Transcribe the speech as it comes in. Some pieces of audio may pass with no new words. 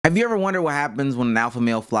Have you ever wondered what happens when an alpha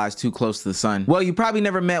male flies too close to the sun? Well, you probably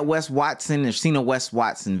never met Wes Watson or seen a Wes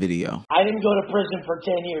Watson video. I didn't go to prison for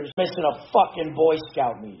 10 years missing a fucking Boy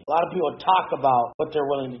Scout meeting. A lot of people talk about what they're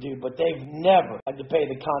willing to do, but they've never had to pay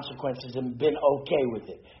the consequences and been okay with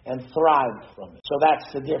it and thrived from it. So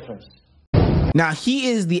that's the difference. Now, he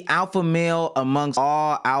is the alpha male amongst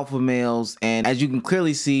all alpha males, and as you can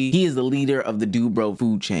clearly see, he is the leader of the Dude Bro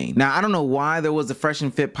food chain. Now, I don't know why there was a Fresh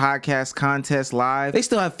and Fit podcast contest live. They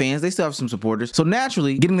still have fans, they still have some supporters. So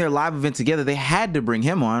naturally, getting their live event together, they had to bring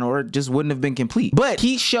him on or it just wouldn't have been complete. But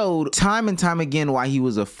he showed time and time again why he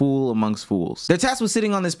was a fool amongst fools. They're tasked with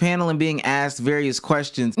sitting on this panel and being asked various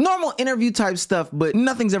questions. Normal interview type stuff, but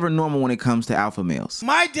nothing's ever normal when it comes to alpha males.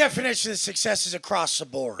 My definition of success is across the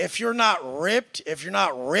board. If you're not ripped, if you're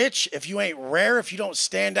not rich, if you ain't rare, if you don't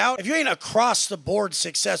stand out, if you ain't across the board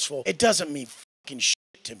successful, it doesn't mean fucking shit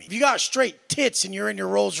to me. If you got straight tits and you're in your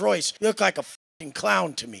Rolls Royce, you look like a fucking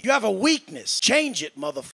clown to me. You have a weakness. Change it,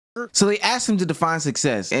 motherfucker. So they asked him to define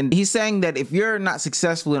success, and he's saying that if you're not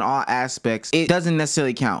successful in all aspects, it doesn't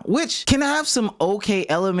necessarily count, which can have some okay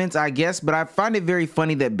elements, I guess, but I find it very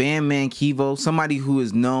funny that Bandman Kevo, somebody who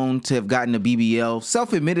is known to have gotten a BBL,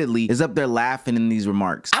 self-admittedly is up there laughing in these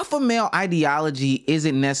remarks. Alpha male ideology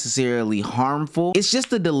isn't necessarily harmful, it's just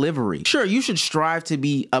the delivery. Sure, you should strive to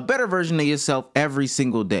be a better version of yourself every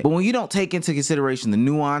single day, but when you don't take into consideration the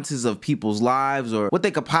nuances of people's lives or what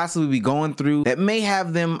they could possibly be going through that may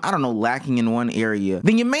have them, I don't know, lacking in one area,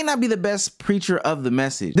 then you may not be the best preacher of the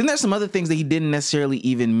message. Then there's some other things that he didn't necessarily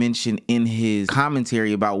even mention in his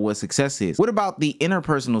commentary about what success is. What about the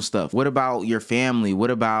interpersonal stuff? What about your family? What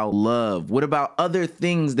about love? What about other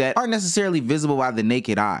things that aren't necessarily visible by the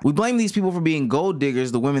naked eye? We blame these people for being gold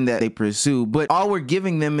diggers, the women that they pursue, but all we're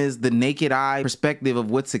giving them is the naked eye perspective of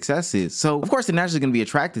what success is. So of course they're naturally going to be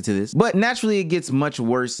attracted to this, but naturally it gets much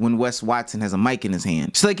worse when Wes Watson has a mic in his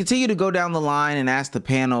hand. So they continue to go down the line and ask the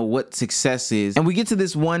panel what success is, and we get to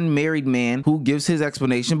this one married man who gives his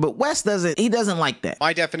explanation, but Wes doesn't like that.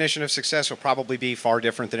 My definition of success will probably be far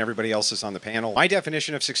different than everybody else's on the panel. My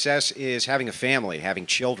definition of success is having a family, having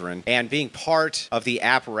children, and being part of the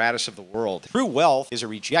apparatus of the world. True wealth is a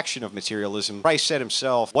rejection of materialism. Christ said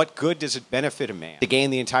himself, what good does it benefit a man to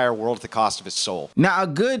gain the entire world at the cost of his soul? Now, a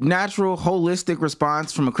good, natural, holistic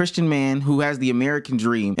response from a Christian man who has the American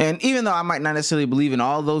dream, and even though I might not necessarily believe in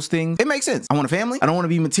all those things, it makes sense. I want a family, I don't want to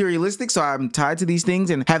be materialistic, so I'm tied to these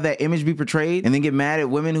things and have that image be portrayed and then get mad at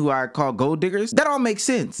women who I call gold diggers. That all makes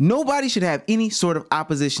sense. Nobody should have any sort of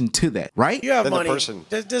opposition to that, right? You have Then money. the person.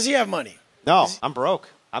 Does he have money? No, I'm broke.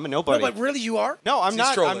 I'm a nobody. No, but really you are? No, I'm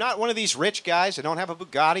not. trolling. I'm not one of these rich guys. I don't have a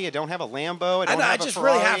Bugatti. I don't have a Lambo. I don't have a just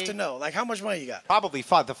Ferrari. really have to know. Like, how much money you got? Probably the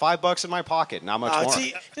 $5 in my pocket. Not much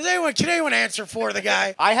more. Can anyone answer for the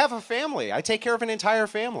guy? I have a family. I take care of an entire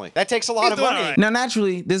family. That takes a lot of money. Right. Now,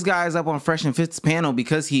 naturally, this guy is up on Fresh and Fit's panel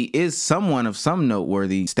because he is someone of some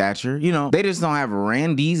noteworthy stature. You know, they just don't have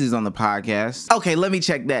Randeezes on the podcast. Okay, let me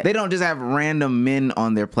check that. They don't just have random men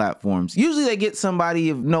on their platforms. Usually they get somebody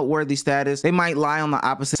of noteworthy status. They might lie on the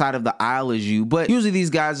opposite side of the aisle as you, but usually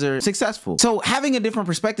these guys are successful. So having a different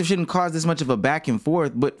perspective shouldn't cause this much of a back and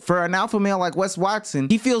forth, but for an alpha male like Wes Watson,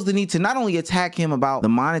 he feels the need to not only attack him about the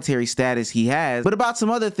monetary status he has, but about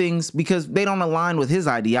some other things because they don't align with his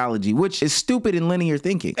ideology, which is stupid and linear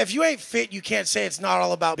thinking. If you ain't fit, you can't say it's not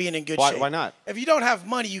all about being in good shape. Why not? If you don't have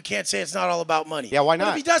money, you can't say it's not all about money. Yeah, why not? But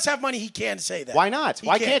if he does have money, he can say that. Why not? He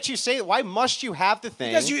Why can't you say? Why must you have the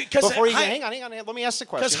thing before you hang on? Let me ask the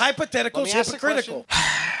question. Because hypothetical is hypocritical.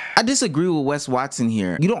 I disagree with Wes Watson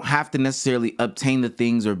here. You don't have to necessarily obtain the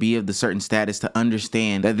things or be of the certain status to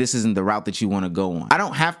understand that this isn't the route that you want to go on. I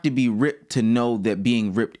don't have to be ripped to know that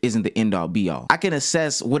being ripped isn't the end all be all. I can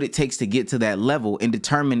assess what it takes to get to that level and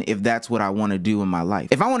determine if that's what I want to do in my life.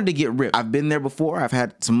 If I wanted to get ripped, I've been there before. I've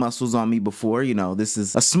had some muscles on me before. You know, this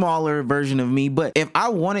is a smaller version of me. But if I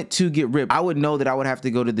wanted to get ripped, I would know that I would have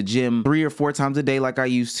to go to the gym 3 or 4 times a day like I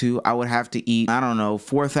used to. I would have to eat, I don't know,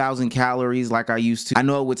 4,000 calories like I used to. I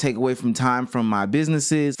know it would take away from time from my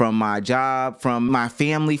businesses, from my job, from my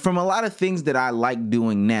family, from a lot of things that I like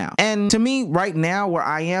doing now. And to me, right now where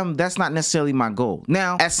I am, that's not necessarily my goal.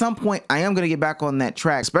 Now, at some point, I am going to get back on that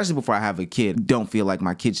track, especially before I have a kid. Don't feel like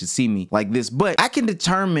my kid should see me like this, but I can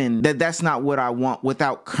determine that that's not what I want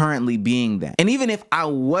without currently being that. And even if I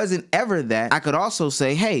wasn't ever that, I could also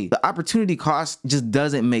say, hey, the opportunity cost just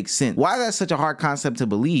doesn't make sense. Why that's such a hard concept to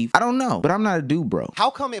believe? I don't know, but I'm not a dude, bro. How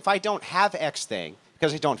come if I don't have X thing,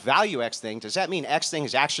 because I don't value X thing, does that mean X thing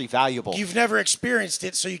is actually valuable? You've never experienced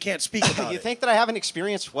it, so you can't speak about You it. think that I haven't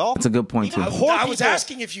experienced wealth? That's a good point, too. I was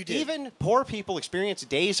asking if you did. Even poor people experience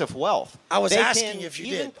days of wealth. I was asking if you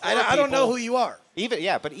did. I don't know who you are.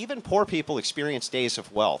 But even poor people experience days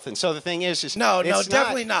of wealth. And so the thing is no,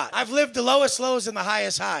 definitely not. I've lived the lowest lows and the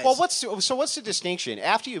highest highs. Well, what's the distinction?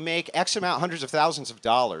 After you make X amount, hundreds of thousands of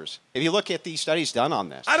dollars, if you look at the studies done on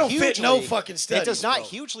this, I don't fit no fucking studies. It does not bro.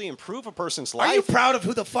 hugely improve a person's life. Are you proud of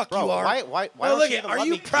who the fuck bro, you are? Why well, don't look you at, even are let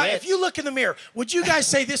you me proud? get- If you look in the mirror, would you guys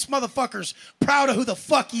say this motherfucker's proud of who the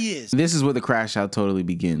fuck he is? This is where the crash out totally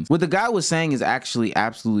begins. What the guy was saying is actually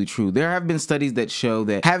absolutely true. There have been studies that show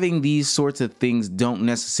that having these sorts of things don't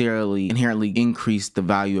necessarily inherently increase the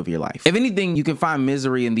value of your life. If anything, you can find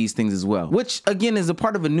misery in these things as well, which again is a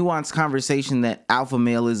part of a nuanced conversation that alpha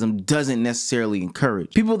maleism doesn't necessarily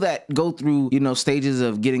encourage. People that go through, stages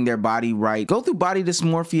of getting their body right, go through body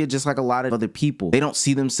dysmorphia just like a lot of other people. They don't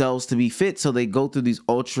see themselves to be fit, so they go through these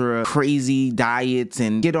ultra crazy diets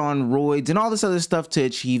and get on roids and all this other stuff to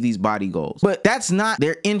achieve these body goals. But that's not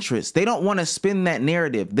their interest. They don't want to spin that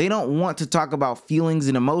narrative. They don't want to talk about feelings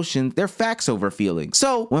and emotions. They're facts over feelings.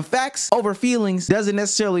 So when facts over feelings doesn't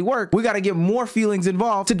necessarily work, we got to get more feelings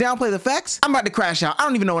involved to downplay the facts. I'm about to crash out. I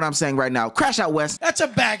don't even know what I'm saying right now. Crash out, West. That's a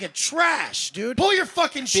bag of trash, dude. Pull your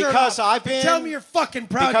fucking shirt Because off I've been- and tell me you're fucking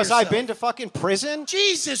proud of Because yourself. I've been to fucking prison?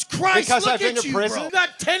 Jesus Christ, Because look I've been at to you, prison? bro. You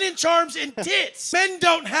got 10-inch arms and tits. Men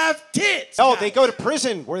don't have tits. Oh, guys. they go to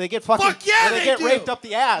prison where they get fucking Fuck yeah, where they get do. raped up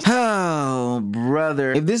the ass. Oh,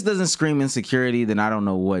 brother. If this doesn't scream insecurity, then I don't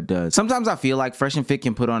know what does. Sometimes I feel like Fresh and Fit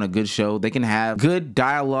can put on a good show. They can have good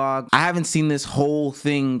dialogue. I haven't seen this whole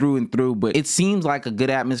thing through and through, but it seems like a good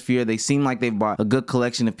atmosphere. They seem like they've brought a good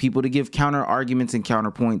collection of people to give counter arguments and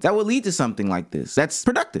counterpoints that would lead to something like this. That's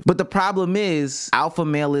productive. But the problem is alpha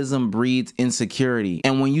maleism breeds insecurity.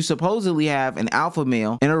 And when you supposedly have an alpha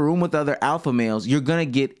male in a room with other alpha males, you're gonna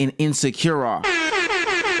get an insecure off.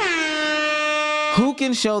 Who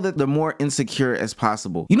can show that they're more insecure as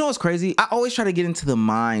possible? You know what's crazy? I always try to get into the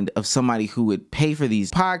mind of somebody who would pay for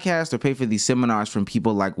these podcasts or pay for these seminars from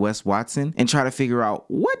people like Wes Watson and try to figure out,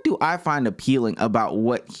 what do I find appealing about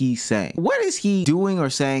what he's saying? What is he doing or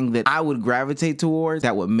saying that I would gravitate towards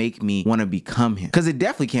that would make me want to become him? Because it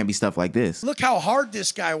definitely can't be stuff like this. Look how hard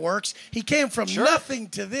this guy works. He came from nothing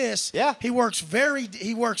to this. Yeah.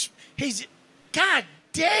 He's, God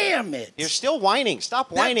damn it. You're still whining.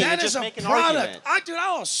 Stop whining that and is just a make an product. argument. Dude,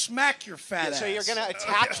 I'll smack your fat ass. So you're gonna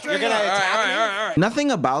attack. Straight You're gonna up. attack me.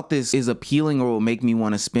 Nothing about this is appealing or will make me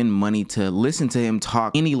want to spend money to listen to him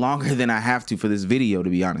talk any longer than I have to for this video, to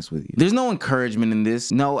be honest with you. There's no encouragement in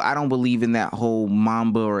this. No, I don't believe in that whole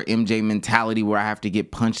Mamba or MJ mentality where I have to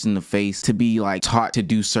get punched in the face to be like taught to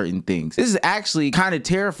do certain things. This is actually kind of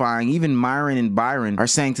terrifying. Even Myron and Byron are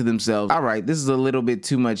saying to themselves, all right, this is a little bit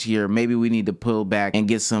too much here. Maybe we need to pull back and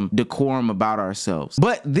get some decorum about ourselves.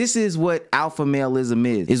 But this is what alpha maleism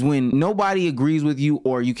is when nobody agrees with you,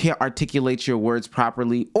 or you can't articulate your words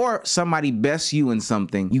properly, or somebody bests you in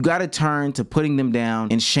something. You got to turn to putting them down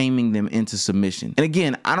and shaming them into submission. And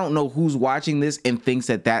again, I don't know who's watching this and thinks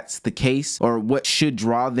that that's the case or what should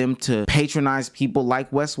draw them to patronize people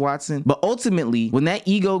like Wes Watson. But ultimately, when that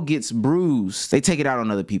ego gets bruised, they take it out on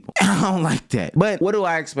other people. I don't like that. But what do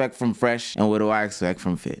I expect from Fresh and what do I expect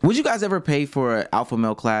from Fit? Would you guys ever pay for an alpha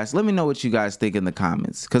male class? Let me know what you guys think in the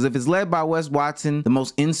comments. Because if it's led by Wes Watson, the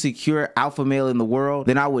most insecure alpha male in the world,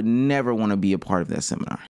 then I would never want to be a part of that seminar.